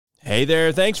Hey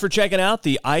there, thanks for checking out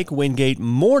the Ike Wingate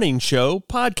Morning Show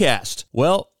podcast.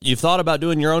 Well, you've thought about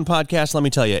doing your own podcast? Let me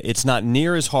tell you, it's not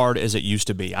near as hard as it used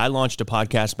to be. I launched a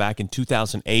podcast back in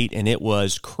 2008, and it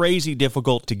was crazy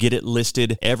difficult to get it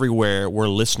listed everywhere where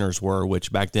listeners were,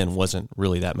 which back then wasn't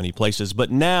really that many places. But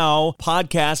now,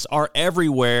 podcasts are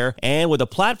everywhere, and with a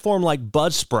platform like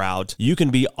Buzzsprout, you can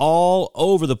be all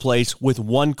over the place with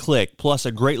one click, plus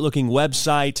a great-looking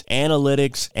website,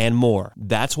 analytics, and more.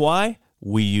 That's why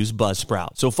we use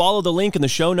Buzzsprout. So follow the link in the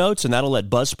show notes, and that'll let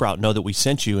Buzzsprout know that we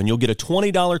sent you, and you'll get a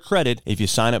 $20 credit if you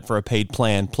sign up for a paid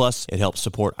plan. Plus, it helps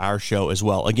support our show as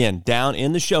well. Again, down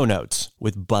in the show notes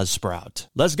with Buzzsprout.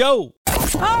 Let's go!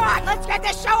 All right, let's get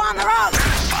this show on the road!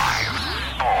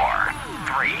 5, 4,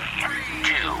 3,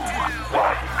 2, 1.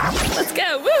 Let's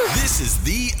go, woo! This is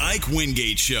the Ike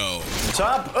Wingate Show.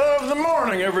 Top of the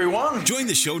morning, everyone. Join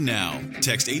the show now.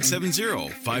 Text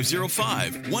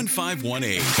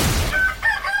 870-505-1518.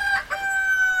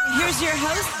 Here's your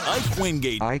host, Ike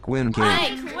Wingate. Ike Wingate.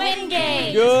 Ike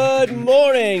Wingate. Good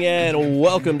morning and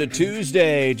welcome to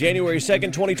Tuesday, January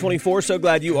 2nd, 2024. So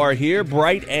glad you are here,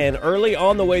 bright and early.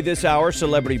 On the way this hour,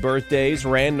 celebrity birthdays,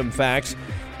 random facts,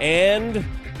 and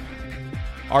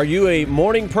are you a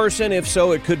morning person? If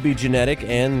so, it could be genetic,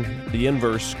 and the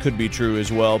inverse could be true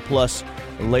as well. Plus,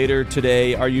 later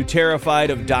today, are you terrified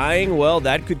of dying? Well,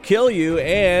 that could kill you,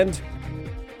 and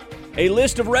a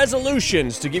list of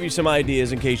resolutions to give you some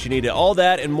ideas in case you need it. All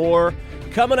that and more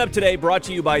coming up today, brought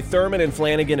to you by Thurman and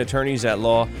Flanagan, attorneys at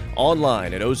law,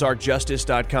 online at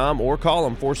ozarkjustice.com or call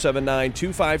them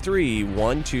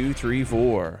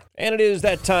 479-253-1234. And it is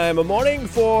that time of morning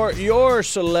for your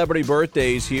celebrity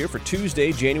birthdays here for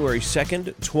Tuesday, January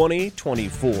 2nd,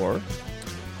 2024. All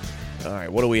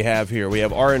right, what do we have here? We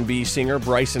have R&B singer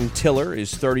Bryson Tiller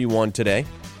is 31 today.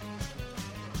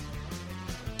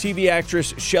 TV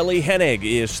actress Shelley Hennig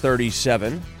is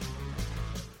 37.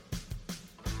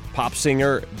 Pop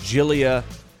singer Jillian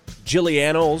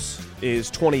Giulianos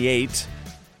is 28.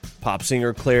 Pop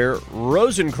singer Claire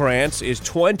Rosenkrantz is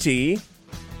 20.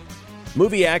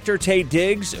 Movie actor Taye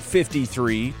Diggs,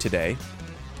 53 today.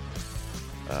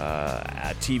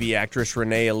 TV actress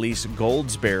Renee Elise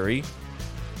Goldsberry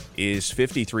is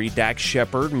 53. Dax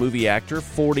Shepard, movie actor,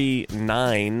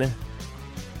 49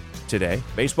 today.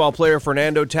 Baseball player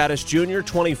Fernando Tatis Jr.,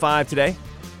 25 today.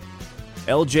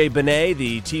 L.J. Benet,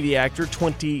 the TV actor,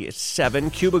 27.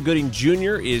 Cuba Gooding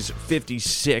Jr. is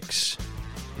 56.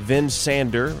 Vin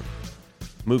Sander,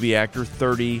 movie actor,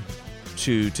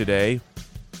 32 today.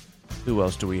 Who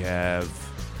else do we have?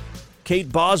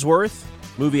 Kate Bosworth,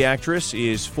 movie actress,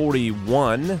 is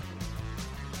 41.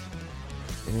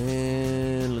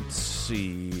 And let's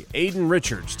see. Aiden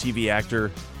Richards, TV actor,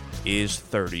 is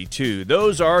 32.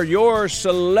 Those are your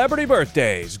celebrity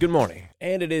birthdays. Good morning.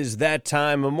 And it is that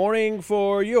time of morning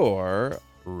for your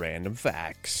random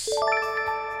facts.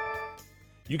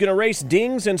 You can erase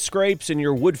dings and scrapes in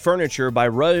your wood furniture by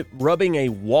rubbing a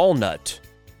walnut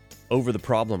over the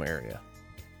problem area.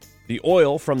 The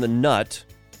oil from the nut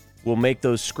will make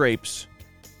those scrapes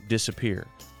disappear.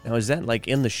 Now, is that like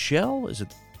in the shell? Is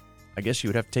it? I guess you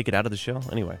would have to take it out of the shell.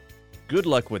 Anyway, good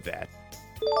luck with that.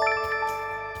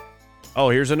 Oh,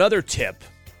 here's another tip.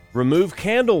 Remove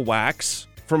candle wax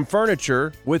from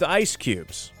furniture with ice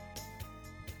cubes.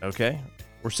 Okay?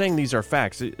 We're saying these are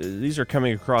facts. These are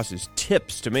coming across as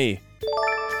tips to me.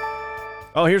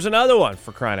 Oh, here's another one,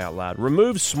 for crying out loud.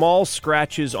 Remove small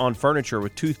scratches on furniture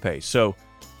with toothpaste. So,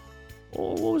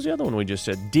 what was the other one we just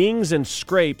said? Dings and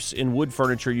scrapes in wood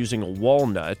furniture using a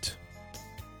walnut.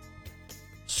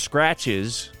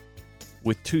 Scratches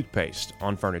with toothpaste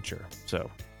on furniture. So,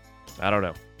 I don't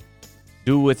know.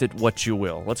 Do with it what you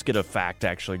will. Let's get a fact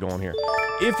actually going here.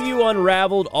 If you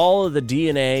unraveled all of the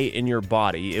DNA in your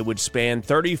body, it would span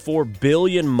 34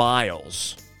 billion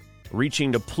miles,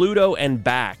 reaching to Pluto and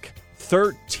back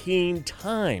 13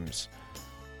 times.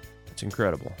 That's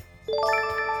incredible.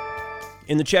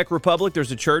 In the Czech Republic,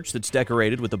 there's a church that's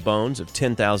decorated with the bones of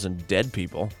 10,000 dead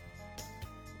people.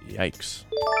 Yikes.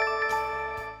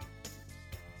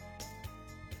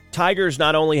 Tigers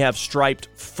not only have striped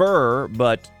fur,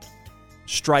 but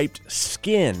striped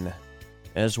skin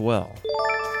as well.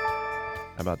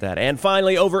 How about that? And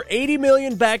finally, over 80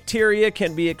 million bacteria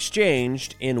can be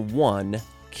exchanged in one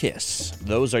kiss.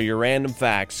 Those are your random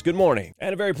facts. Good morning.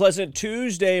 And a very pleasant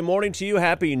Tuesday morning to you.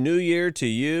 Happy New Year to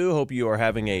you. Hope you are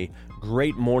having a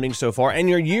great morning so far. And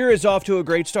your year is off to a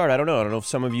great start. I don't know if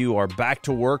some of you are back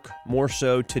to work more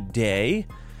so today,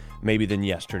 maybe than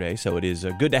yesterday. So it is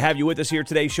good to have you with us here.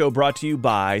 Today's show brought to you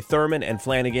by Thurman and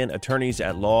Flanagan, attorneys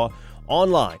at law,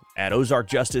 online at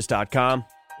ozarkjustice.com,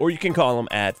 or you can call them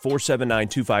at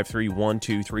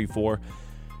 479-253-1234.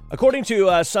 According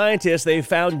to scientists, they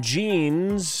found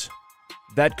genes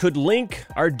that could link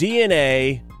our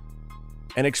DNA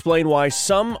and explain why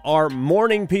some are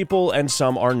morning people and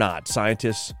some are not.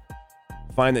 Scientists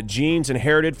find that genes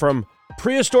inherited from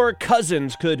prehistoric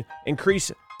cousins could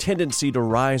increase tendency to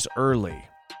rise early,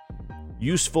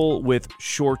 useful with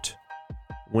short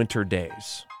winter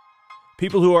days.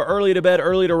 People who are early to bed,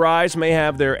 early to rise may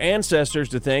have their ancestors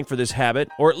to thank for this habit,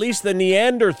 or at least the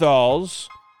Neanderthals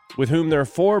with whom their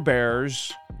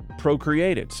forebears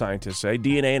procreated, scientists say.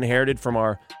 DNA inherited from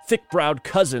our thick-browed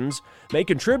cousins may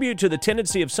contribute to the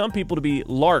tendency of some people to be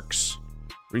larks,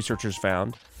 researchers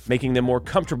found, making them more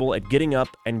comfortable at getting up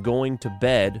and going to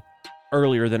bed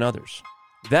earlier than others.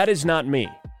 That is not me.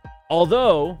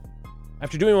 Although,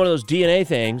 after doing one of those DNA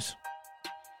things,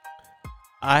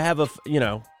 I have a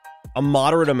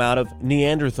moderate amount of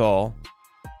Neanderthal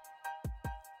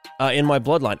in my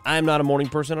bloodline. I am not a morning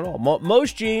person at all.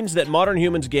 Most genes that modern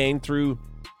humans gained through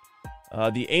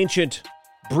the ancient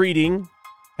breeding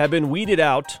have been weeded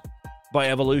out by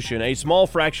evolution. A small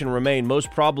fraction remain,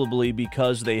 most probably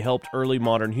because they helped early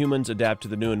modern humans adapt to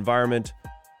the new environment.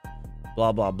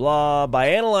 Blah, blah, blah. By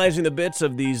analyzing the bits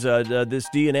of this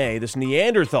DNA, this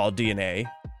Neanderthal DNA,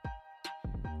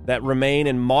 that remain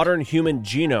in modern human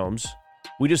genomes,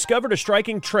 we discovered a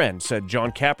striking trend, said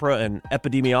John Capra, an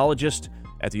epidemiologist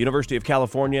at the University of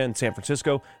California in San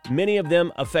Francisco. Many of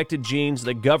them affected genes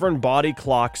that govern body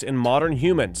clocks in modern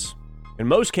humans, in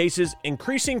most cases,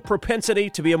 increasing propensity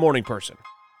to be a morning person.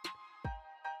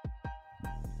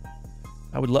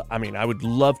 I would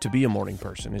love to be a morning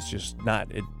person. It's just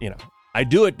not, I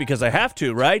do it because I have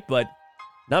to, right? But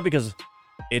not because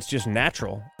it's just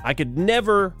natural. I could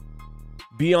never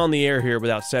be on the air here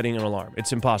without setting an alarm.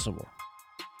 It's impossible.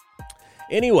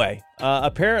 Anyway,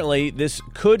 apparently this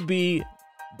could be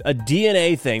a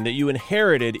DNA thing that you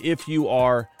inherited if you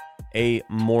are a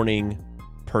morning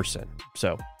person.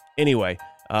 So anyway,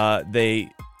 they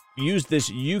used this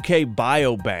UK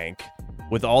biobank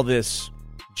with all this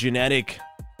genetic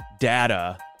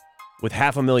data with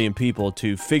 500,000 people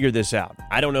to figure this out.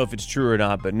 I don't know if it's true or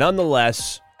not, but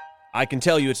nonetheless, I can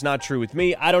tell you it's not true with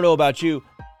me. I don't know about you.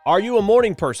 Are you a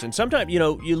morning person? Sometimes,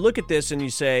 you look at this and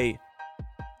you say,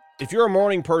 if you're a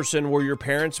morning person, were your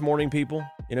parents morning people?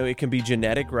 It can be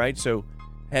genetic, right? So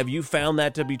have you found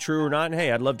that to be true or not? And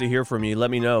hey, I'd love to hear from you. Let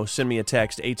me know. Send me a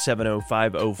text,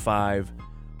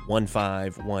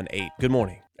 870-505-1518. Good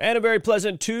morning. And a very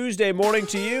pleasant Tuesday morning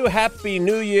to you. Happy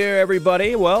New Year,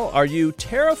 everybody. Well, are you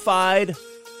terrified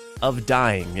of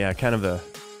dying? Yeah, kind of a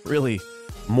really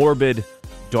morbid,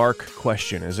 dark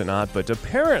question, is it not? But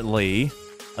apparently,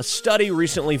 a study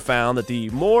recently found that the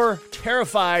more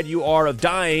terrified you are of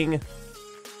dying,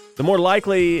 the more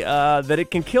likely that it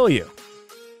can kill you.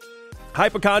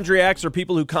 Hypochondriacs are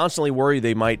people who constantly worry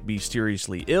they might be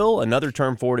seriously ill. Another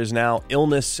term for it is now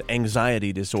illness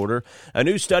anxiety disorder. A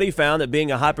new study found that being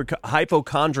a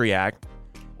hypochondriac,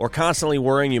 or constantly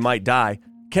worrying you might die,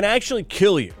 can actually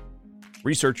kill you.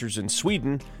 Researchers in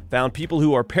Sweden found people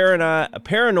who are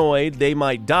paranoid they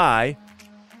might die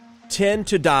tend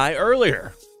to die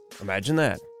earlier. Imagine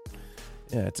that.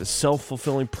 Yeah, it's a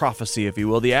self-fulfilling prophecy, if you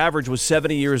will. The average was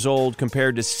 70 years old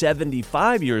compared to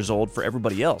 75 years old for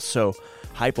everybody else. So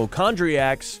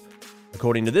hypochondriacs,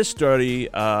 according to this study,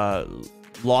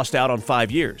 lost out on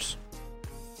 5 years.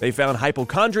 They found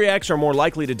hypochondriacs are more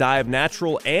likely to die of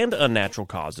natural and unnatural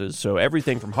causes, so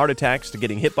everything from heart attacks to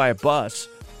getting hit by a bus.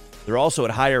 They're also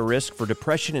at higher risk for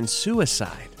depression and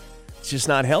suicide. It's just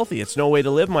not healthy. It's no way to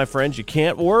live, my friends. You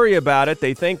can't worry about it.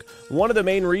 They think one of the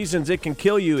main reasons it can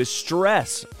kill you is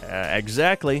stress.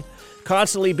 Exactly.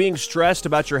 Constantly being stressed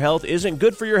about your health isn't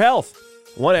good for your health.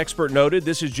 One expert noted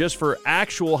this is just for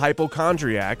actual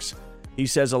hypochondriacs. He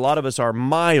says a lot of us are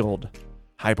mild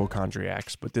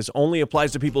hypochondriacs, but this only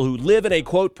applies to people who live in a,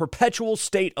 quote, perpetual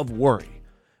state of worry,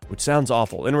 which sounds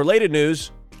awful. In related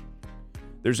news,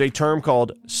 there's a term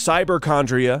called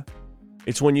cyberchondria.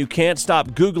 It's when you can't stop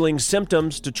Googling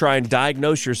symptoms to try and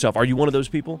diagnose yourself. Are you one of those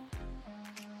people?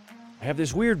 I have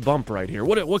this weird bump right here.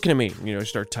 What can it mean?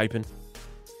 Start typing.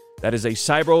 That is a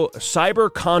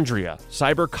cyberchondria.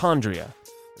 Cyberchondria.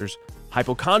 There's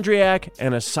hypochondriac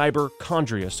and a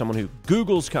cyberchondria, someone who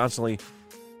Googles constantly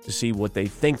to see what they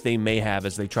think they may have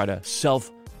as they try to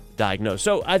self-diagnose.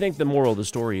 So I think the moral of the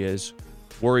story is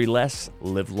worry less,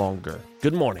 live longer.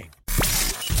 Good morning.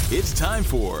 It's time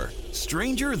for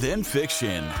Stranger Than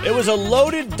Fiction. It was a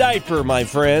loaded diaper, my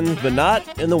friend, but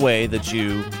not in the way that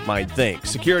you might think.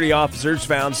 Security officers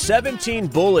found 17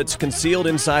 bullets concealed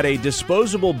inside a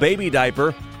disposable baby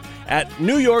diaper at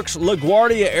New York's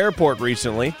LaGuardia Airport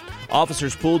recently.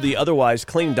 Officers pulled the otherwise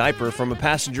clean diaper from a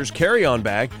passenger's carry-on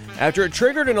bag after it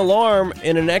triggered an alarm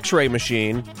in an X-ray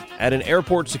machine at an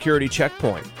airport security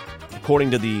checkpoint.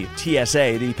 According to the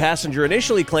TSA, the passenger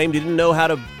initially claimed he didn't know how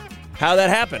that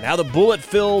happened, how the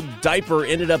bullet-filled diaper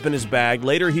ended up in his bag.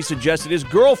 Later, he suggested his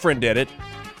girlfriend did it.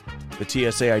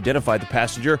 The TSA identified the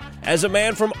passenger as a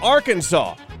man from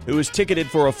Arkansas who was ticketed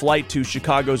for a flight to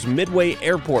Chicago's Midway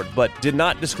Airport, but did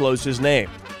not disclose his name.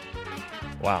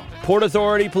 Wow. Port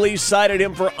Authority police cited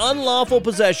him for unlawful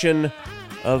possession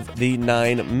of the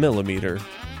 9mm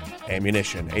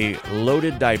ammunition, a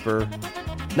loaded diaper,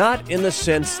 not in the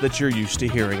sense that you're used to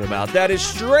hearing about. That is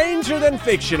stranger than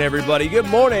fiction, everybody. Good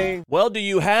morning. Well, do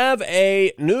you have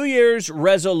a New Year's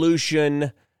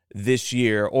resolution this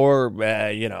year? Or,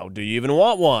 do you even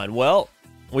want one? Well,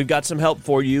 we've got some help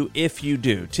for you if you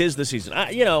do. 'Tis the season.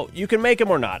 You can make them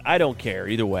or not. I don't care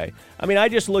either way. I mean, I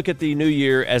just look at the new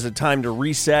year as a time to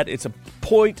reset. It's a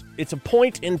point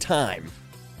in time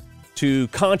to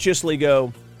consciously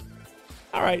go,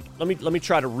 all right, let me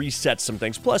try to reset some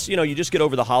things. Plus, you just get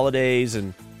over the holidays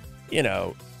and,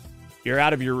 you're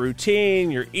out of your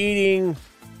routine, you're eating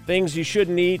things you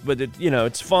shouldn't eat, but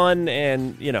it's fun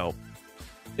and,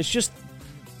 it's just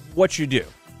what you do.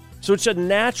 So it's a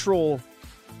natural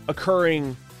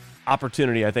occurring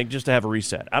opportunity, I think, just to have a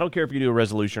reset. I don't care if you do a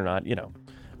resolution or not.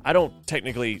 I don't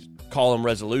technically call them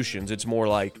resolutions. It's more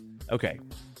like, okay,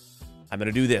 I'm going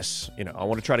to do this. I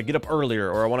want to try to get up earlier,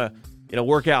 or I want to,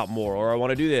 work out more, or I want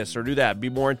to do this or do that, be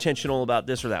more intentional about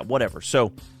this or that, whatever.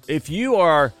 So if you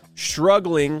are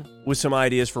struggling with some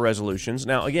ideas for resolutions,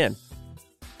 now, again,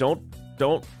 don't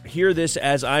hear this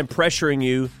as I'm pressuring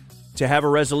you to have a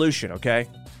resolution, okay?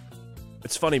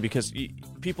 It's funny because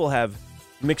people have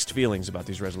mixed feelings about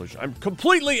these resolutions. I'm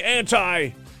completely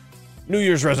anti New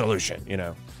Year's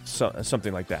resolution,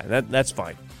 something like that. That's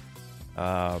fine.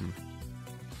 I'm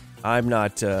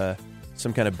not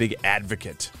some kind of big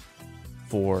advocate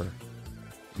for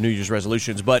New Year's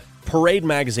resolutions, but Parade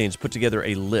Magazine's put together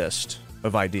a list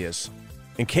of ideas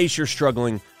in case you're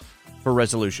struggling for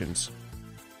resolutions.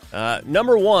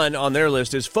 Number one on their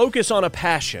list is focus on a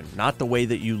passion, not the way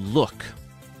that you look.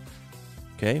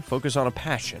 Okay, focus on a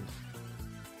passion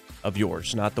of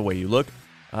yours, not the way you look.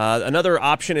 Another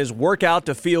option is work out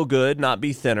to feel good, not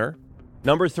be thinner.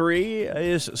 Number 3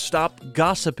 is stop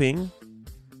gossiping,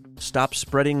 stop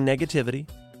spreading negativity.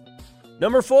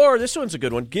 Number 4, this one's a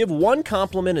good one. Give one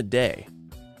compliment a day.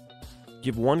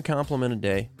 Give one compliment a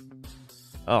day.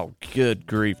 Oh, good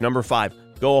grief. Number 5,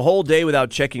 go a whole day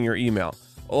without checking your email.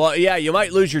 Well, yeah, you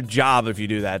might lose your job if you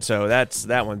do that, so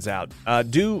that one's out.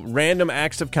 Do random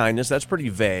acts of kindness. That's pretty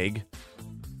vague.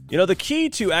 The key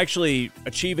to actually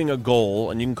achieving a goal,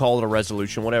 and you can call it a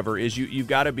resolution, whatever, is you've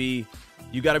got to be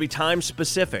time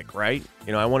specific, right?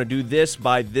 I want to do this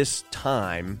by this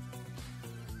time.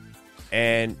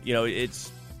 And,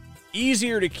 it's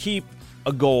easier to keep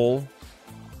a goal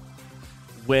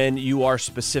when you are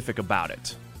specific about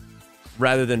it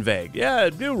rather than vague. Yeah,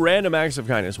 do random acts of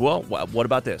kindness. Well, what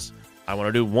about this? I want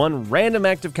to do one random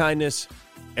act of kindness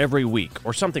every week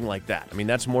or something like that. I mean,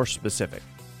 that's more specific.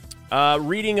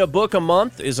 Reading a book a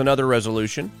month is another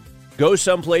resolution. Go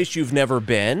someplace you've never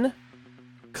been.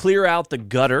 Clear out the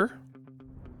gutter.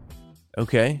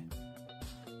 Okay.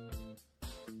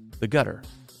 The gutter.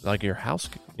 Like your house,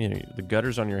 the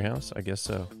gutters on your house? I guess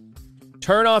so.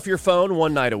 Turn off your phone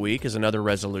one night a week is another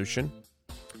resolution.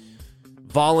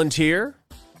 Volunteer.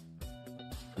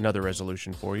 Another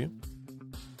resolution for you.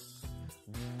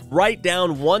 Write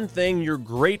down one thing you're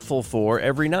grateful for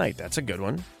every night. That's a good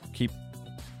one. Keep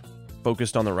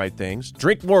focused on the right things.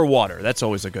 Drink more water. That's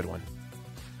always a good one.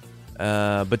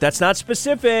 But that's not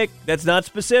specific. That's not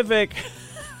specific.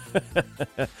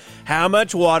 How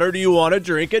much water do you want to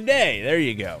drink a day? There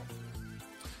you go.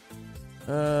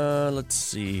 Let's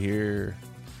see here.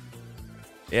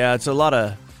 Yeah, it's a lot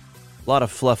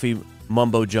of fluffy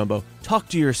mumbo jumbo. Talk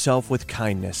to yourself with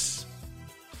kindness.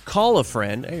 Call a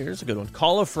friend. Hey, here's a good one.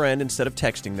 Call a friend instead of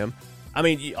texting them. I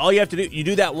mean, all you have to do, you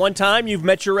do that one time, you've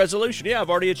met your resolution. Yeah, I've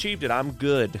already achieved it. I'm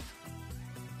good.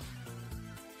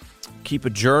 Keep a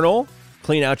journal.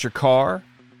 Clean out your car.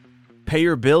 Pay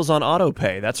your bills on auto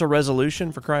pay. That's a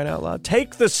resolution, for crying out loud.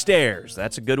 Take the stairs.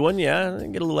 That's a good one. Yeah,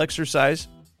 get a little exercise.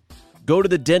 Go to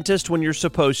the dentist when you're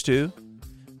supposed to.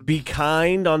 Be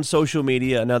kind on social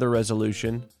media. Another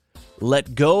resolution.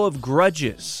 Let go of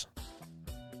grudges.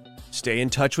 Stay in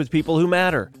touch with people who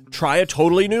matter. Try a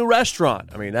totally new restaurant.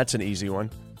 I mean, that's an easy one.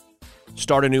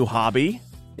 Start a new hobby.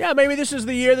 Yeah, maybe this is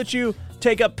the year that you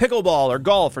take up pickleball or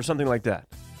golf or something like that.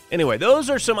 Anyway, those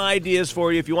are some ideas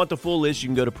for you. If you want the full list, you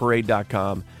can go to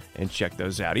parade.com and check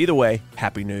those out. Either way,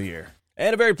 Happy New Year.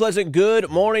 And a very pleasant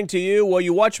good morning to you. Well,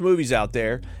 you watch movies out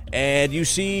there, and you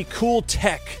see cool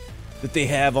tech that they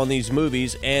have on these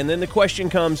movies, and then the question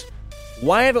comes,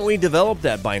 why haven't we developed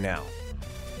that by now?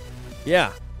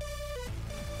 Yeah.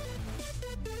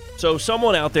 So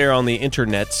someone out there on the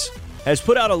internets has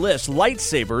put out a list.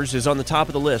 Lightsabers is on the top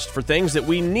of the list for things that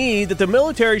we need that the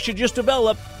military should just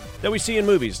develop that we see in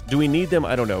movies. Do we need them?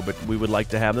 I don't know, but we would like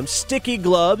to have them. Sticky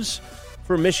gloves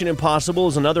for Mission Impossible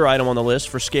is another item on the list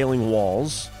for scaling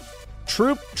walls.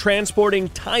 Troop transporting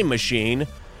time machine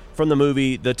from the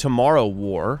movie The Tomorrow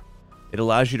War. It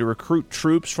allows you to recruit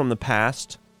troops from the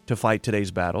past to fight today's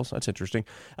battles. That's interesting.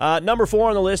 Number 4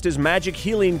 on the list is magic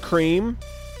healing cream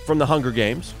from the Hunger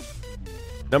Games.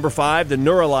 Number 5, the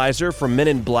Neuralizer from Men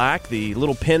in Black, the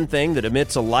little pin thing that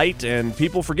emits a light and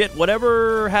people forget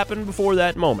whatever happened before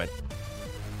that moment.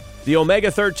 The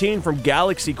Omega-13 from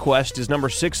Galaxy Quest is number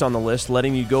 6 on the list,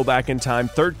 letting you go back in time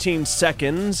 13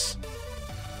 seconds.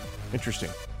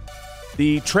 Interesting.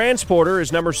 The Transporter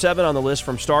is number 7 on the list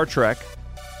from Star Trek.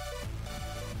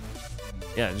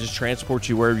 Yeah, it just transports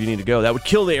you wherever you need to go. That would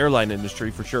kill the airline industry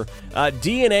for sure.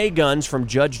 DNA guns from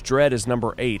Judge Dredd is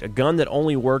number 8. A gun that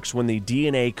only works when the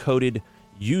DNA-coded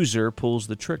user pulls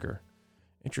the trigger.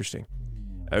 Interesting.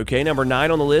 Okay, number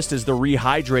 9 on the list is the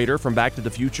Rehydrator from Back to the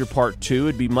Future Part 2.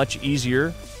 It'd be much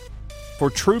easier for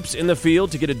troops in the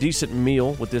field to get a decent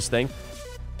meal with this thing.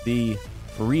 The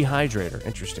Rehydrator.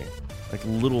 Interesting. Like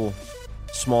little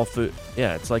small food.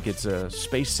 Yeah, it's like it's a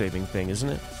space-saving thing, isn't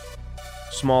it?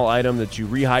 Small item that you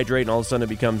rehydrate and all of a sudden it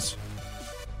becomes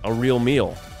a real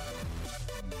meal.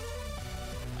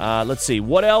 Let's see.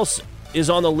 What else is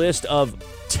on the list of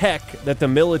tech that the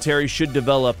military should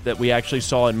develop that we actually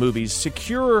saw in movies?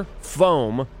 Secure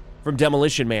foam from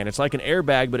Demolition Man. It's like an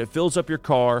airbag, but it fills up your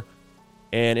car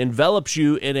and envelops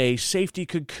you in a safety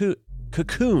cocoon.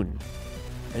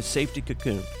 A safety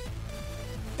cocoon.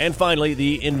 And finally,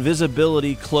 the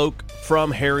invisibility cloak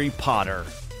from Harry Potter.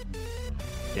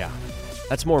 Yeah.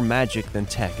 That's more magic than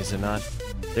tech, is it not?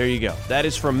 There you go. That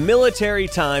is from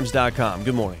militarytimes.com.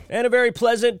 Good morning. And a very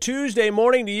pleasant Tuesday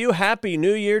morning to you. Happy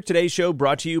New Year. Today's show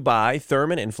brought to you by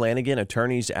Thurman and Flanagan,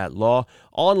 attorneys at law.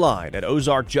 Online at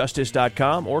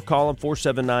ozarkjustice.com or call them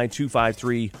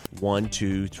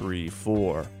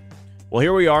 479-253-1234. Well,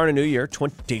 here we are in a new year,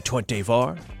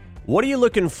 2024. What are you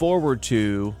looking forward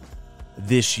to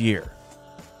this year?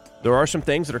 There are some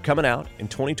things that are coming out in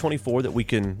 2024 that we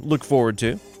can look forward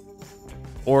to.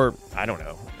 Or, I don't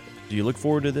know, do you look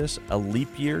forward to this? A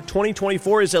leap year?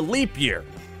 2024 is a leap year.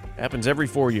 It happens every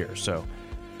 4 years. So,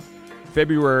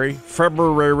 February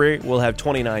will have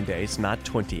 29 days, not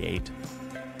 28.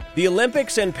 The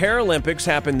Olympics and Paralympics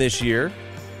happen this year.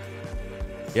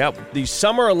 Yep, the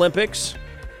Summer Olympics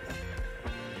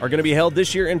are going to be held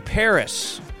this year in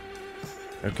Paris.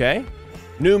 Okay?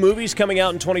 New movies coming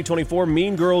out in 2024.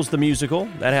 Mean Girls, the musical.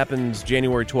 That happens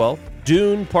January 12th.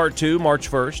 Dune, Part 2, March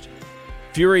 1st.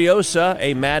 Furiosa,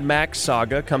 a Mad Max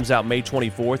saga, comes out May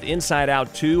 24th. Inside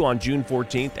Out 2 on June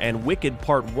 14th. And Wicked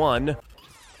Part 1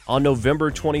 on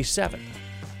November 27th.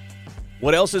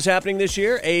 What else is happening this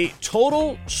year? A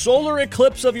total solar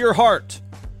eclipse of your heart.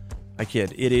 I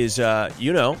kid. It is,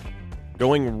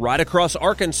 going right across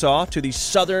Arkansas to the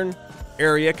southern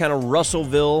area, kind of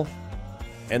Russellville,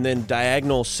 and then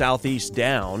diagonal southeast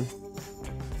down.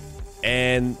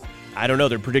 And I don't know,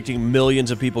 they're predicting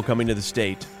millions of people coming to the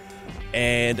state.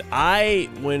 And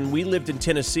when we lived in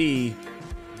Tennessee,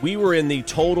 we were in the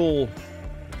total,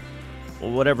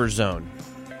 whatever zone.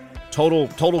 Total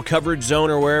coverage zone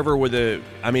or wherever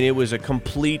it was a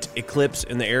complete eclipse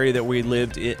in the area that we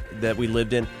lived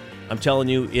in. I'm telling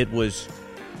you, it was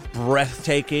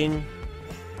breathtaking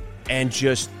and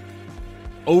just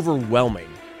overwhelming.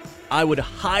 I would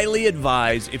highly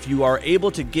advise, if you are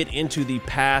able to get into the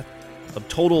path of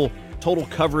total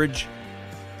coverage,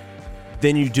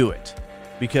 then you do it,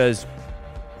 because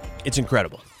it's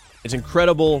incredible. It's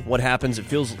incredible what happens. It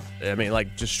feels,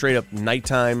 like just straight up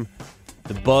nighttime.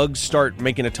 The bugs start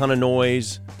making a ton of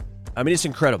noise. It's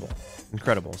incredible.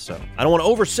 Incredible. So I don't want to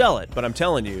oversell it, but I'm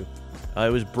telling you,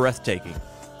 it was breathtaking.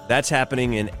 That's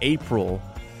happening in April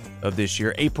of this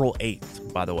year, April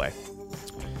 8th, by the way.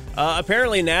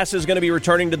 Apparently, NASA is going to be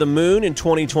returning to the moon in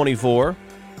 2024.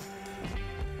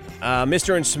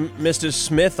 Mr. and Mrs.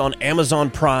 Smith on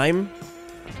Amazon Prime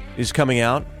is coming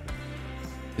out.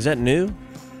 Is that new?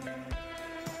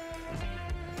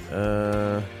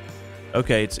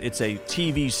 Okay, it's a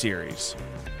TV series.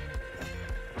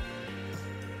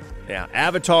 Yeah,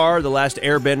 Avatar, The Last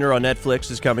Airbender on Netflix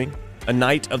is coming. A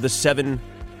Knight of the Seven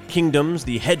Kingdoms,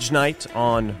 The Hedge Knight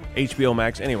on HBO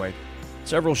Max. Anyway,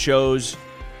 several shows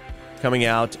coming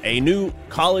out. A new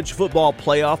college football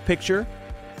playoff picture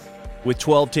with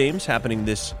 12 teams happening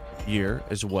this year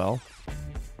as well.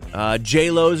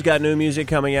 J-Lo's got new music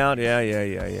coming out.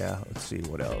 Yeah. Let's see,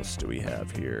 what else do we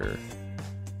have here?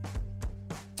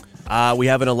 We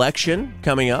have an election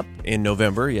coming up in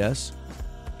November, yes.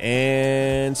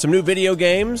 And some new video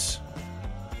games.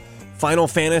 Final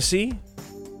Fantasy.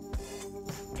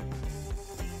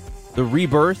 The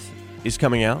Rebirth is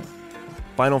coming out.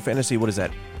 Final Fantasy, what is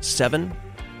that? 7,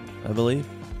 I believe.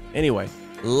 Anyway,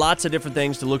 lots of different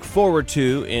things to look forward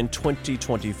to in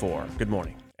 2024. Good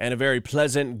morning. And a very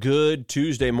pleasant, good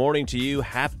Tuesday morning to you.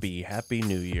 Happy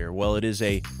New Year. Well, it is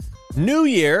a new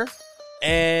year,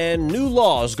 and new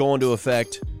laws go into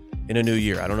effect in a new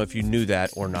year. I don't know if you knew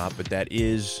that or not, but that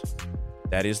is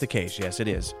the case. Yes, it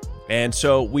is. And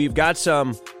so we've got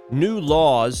some new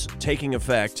laws taking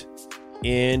effect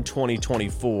in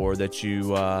 2024 that you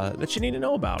need to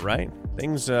know about, right?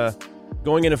 Things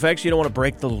going into effect, so you don't want to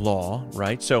break the law,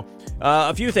 right? So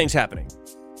a few things happening.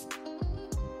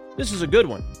 This is a good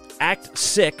one. Act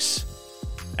 6,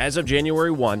 as of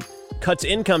January 1, cuts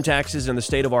income taxes in the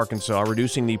state of Arkansas,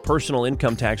 reducing the personal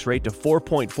income tax rate to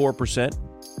 4.4%,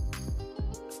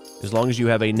 as long as you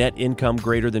have a net income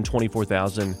greater than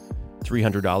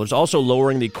 $24,300. Also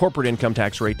lowering the corporate income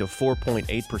tax rate to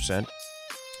 4.8%.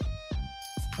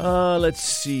 Let's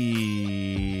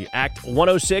see. Act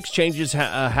 106 changes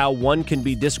how one can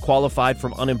be disqualified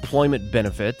from unemployment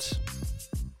benefits.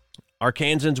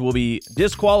 Arkansans will be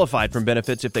disqualified from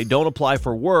benefits if they don't apply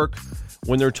for work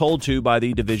when they're told to by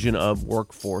the Division of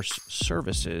Workforce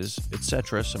Services,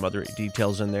 etc. Some other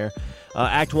details in there.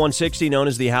 Act 160, known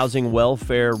as the Housing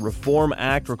Welfare Reform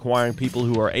Act, requiring people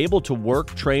who are able to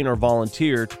work, train, or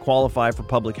volunteer to qualify for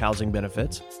public housing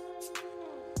benefits.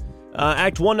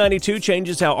 Act 192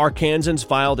 changes how Arkansans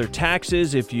file their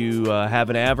taxes. If you have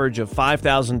an average of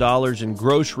 $5,000 in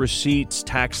gross receipts,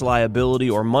 tax liability,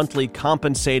 or monthly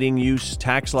compensating use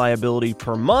tax liability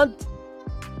per month,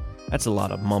 that's a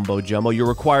lot of mumbo-jumbo. You're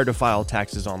required to file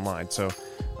taxes online. So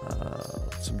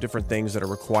some different things that are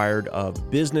required of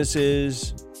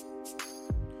businesses.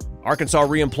 Arkansas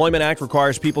Reemployment Act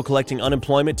requires people collecting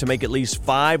unemployment to make at least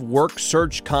 5 work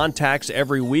search contacts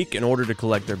every week in order to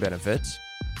collect their benefits.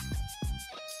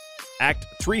 Act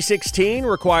 316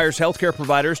 requires healthcare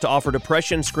providers to offer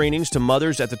depression screenings to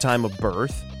mothers at the time of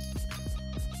birth.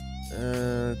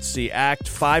 Let's see. Act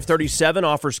 537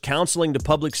 offers counseling to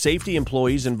public safety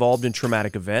employees involved in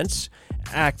traumatic events.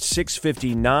 Act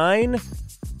 659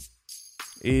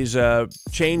 is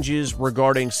changes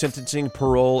regarding sentencing,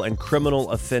 parole, and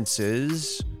criminal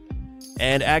offenses.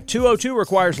 And Act 202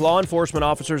 requires law enforcement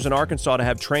officers in Arkansas to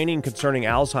have training concerning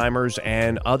Alzheimer's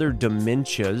and other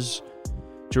dementias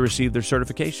to receive their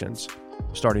certifications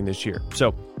starting this year.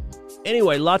 So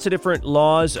anyway, lots of different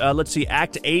laws. Let's see.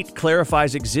 Act 8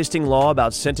 clarifies existing law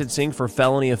about sentencing for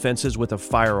felony offenses with a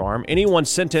firearm. Anyone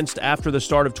sentenced after the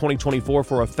start of 2024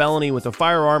 for a felony with a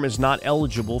firearm is not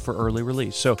eligible for early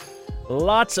release. So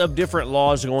lots of different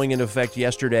laws going into effect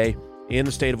yesterday in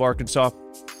the state of Arkansas,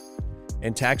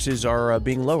 and taxes are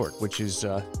being lowered, which is,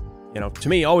 to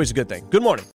me, always a good thing. Good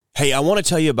morning. Hey, I want to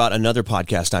tell you about another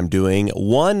podcast I'm doing,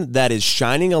 one that is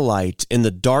shining a light in the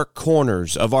dark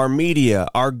corners of our media,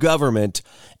 our government,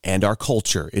 and our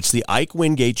culture. It's the Ike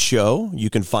Wingate Show. You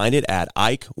can find it at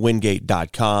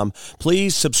IkeWingate.com.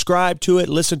 Please subscribe to it,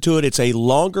 listen to it. It's a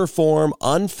longer form,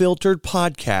 unfiltered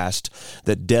podcast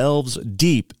that delves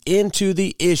deep into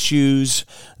the issues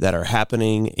that are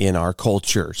happening in our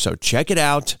culture. So check it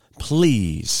out,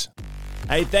 please.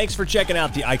 Hey, thanks for checking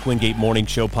out the Ike Wingate Morning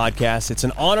Show podcast. It's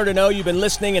an honor to know you've been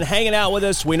listening and hanging out with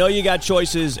us. We know you got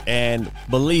choices, and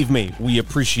believe me, we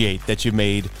appreciate that you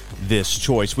made this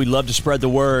choice. We'd love to spread the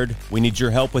word. We need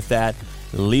your help with that.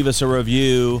 Leave us a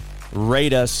review,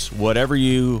 rate us, whatever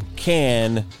you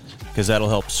can, because that'll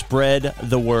help spread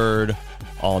the word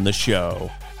on the show.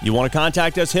 You want to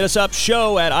contact us, hit us up,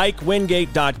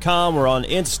 show@IkeWingate.com. We're on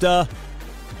Insta.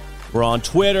 We're on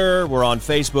Twitter, we're on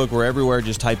Facebook, we're everywhere.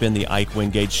 Just type in the Ike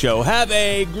Wingate Show. Have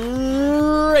a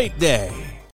great day.